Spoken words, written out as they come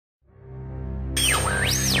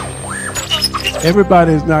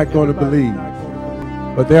Everybody is not going to believe,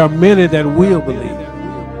 but there are many that will believe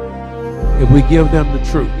if we give them the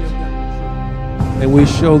truth and we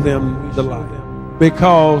show them the light.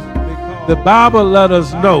 Because the Bible let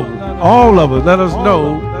us know, all of us let us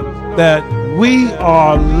know, that we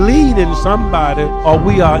are leading somebody or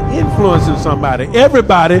we are influencing somebody.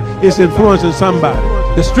 Everybody is influencing somebody.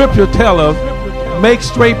 The scripture tells us, make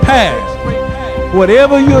straight paths.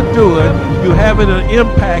 Whatever you're doing, you're having an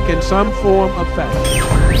impact in some form or fashion.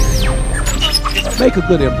 Make a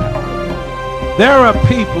good impact. There are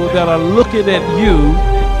people that are looking at you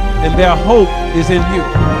and their hope is in you.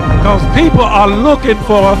 Because people are looking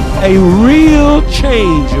for a real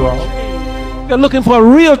change, y'all. They're looking for a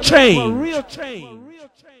real change.